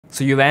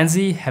So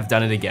Ulanzi have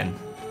done it again.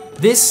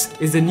 This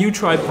is the new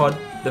tripod,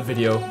 the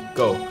video,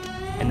 go.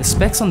 And the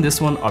specs on this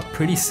one are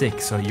pretty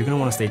sick, so you're gonna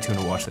wanna stay tuned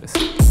to watch this.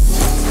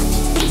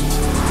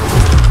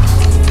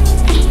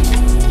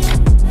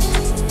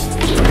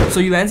 So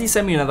Ulanzi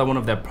sent me another one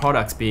of their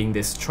products, being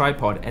this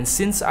tripod, and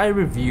since I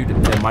reviewed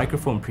their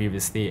microphone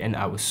previously and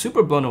I was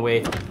super blown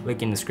away,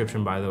 link in the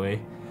description by the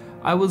way,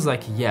 I was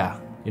like, yeah,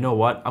 you know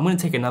what, I'm gonna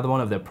take another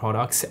one of their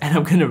products and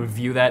I'm gonna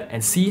review that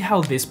and see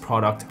how this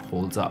product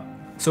holds up.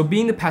 So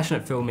being the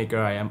passionate filmmaker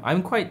I am,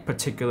 I'm quite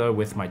particular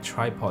with my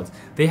tripods.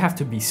 They have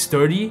to be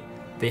sturdy,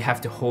 they have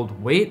to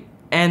hold weight,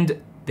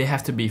 and they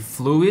have to be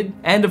fluid,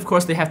 and of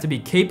course they have to be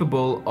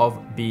capable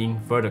of being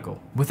vertical.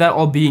 With that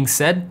all being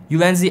said,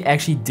 Ulanzi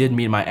actually did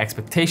meet my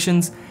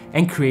expectations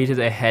and created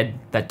a head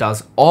that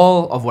does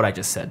all of what I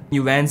just said.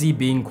 Ulanzi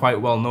being quite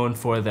well known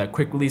for their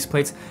quick release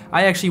plates,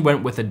 I actually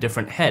went with a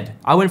different head.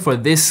 I went for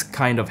this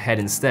kind of head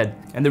instead,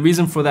 and the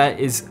reason for that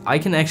is I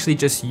can actually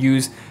just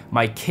use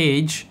my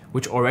cage,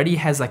 which already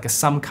has like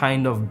some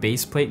kind of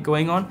base plate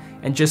going on,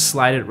 and just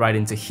slide it right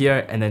into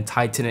here and then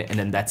tighten it, and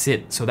then that's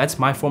it. So that's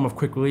my form of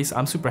quick release.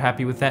 I'm super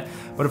happy with that,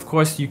 but of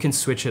course you can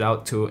switch it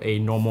out to a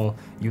normal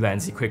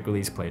Ulanzi quick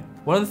release plate.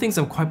 One of the things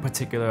I'm quite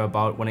particular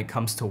about when it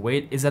comes to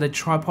weight is that a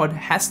tripod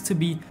has to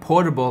be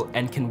portable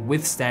and can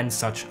withstand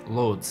such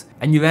loads.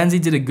 And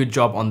Ulanzi did a good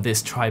job on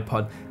this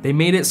tripod. They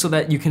made it so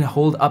that you can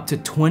hold up to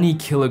 20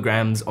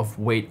 kilograms of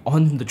weight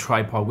on the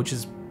tripod, which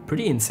is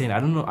pretty insane. I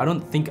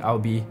don't think I'll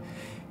be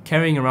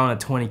carrying around a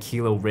 20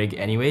 kilo rig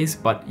anyways,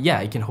 but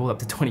yeah, it can hold up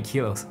to 20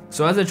 kilos.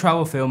 So as a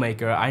travel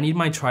filmmaker, I need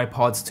my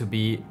tripods to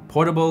be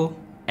portable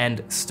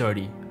and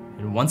sturdy.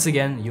 And once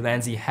again,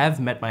 Ulanzi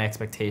have met my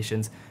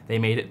expectations. They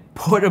made it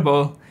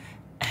portable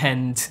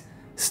and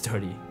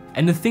sturdy.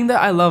 And the thing that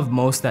I love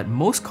most, that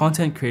most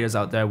content creators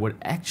out there would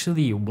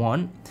actually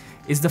want,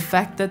 is the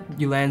fact that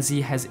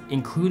Ulanzi has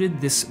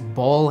included this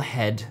ball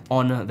head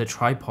on the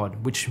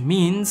tripod, which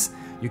means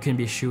you can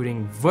be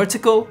shooting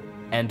vertical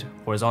and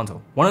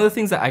horizontal. One of the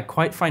things that I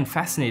quite find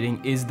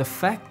fascinating is the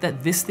fact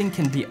that this thing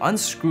can be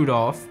unscrewed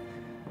off,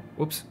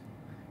 whoops,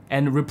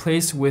 and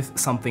replaced with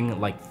something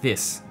like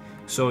this.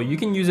 So you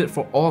can use it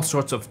for all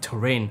sorts of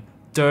terrain,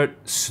 dirt,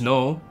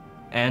 snow,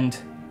 and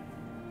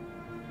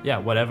yeah,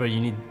 whatever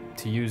you need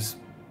to use.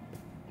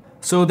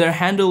 So their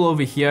handle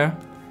over here,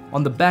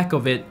 on the back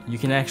of it, you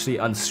can actually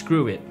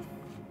unscrew it.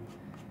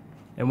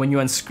 And when you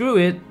unscrew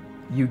it,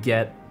 you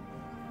get,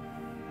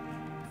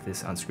 if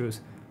this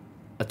unscrews,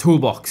 a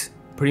toolbox.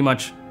 Pretty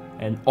much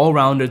an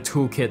all-rounder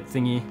toolkit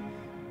thingy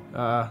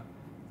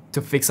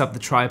to fix up the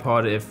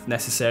tripod if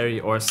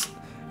necessary, or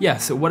yeah,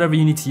 so whatever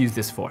you need to use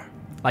this for.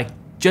 Like,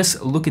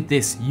 just look at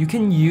this. You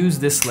can use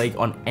this leg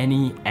on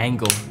any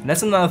angle. And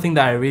that's another thing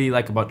that I really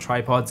like about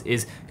tripods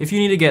is if you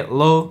need to get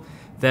low,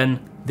 then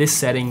this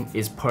setting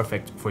is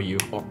perfect for you.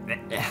 Oh,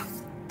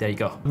 there you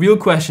go. Real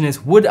question is,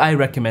 would I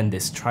recommend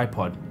this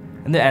tripod?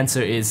 And the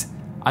answer is,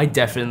 I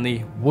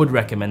definitely would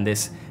recommend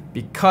this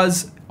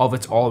because of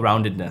its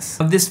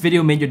all-roundedness. If this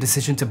video made your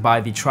decision to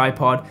buy the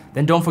tripod,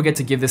 then don't forget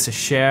to give this a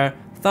share,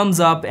 thumbs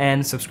up,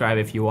 and subscribe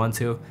if you want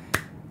to.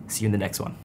 See you in the next one.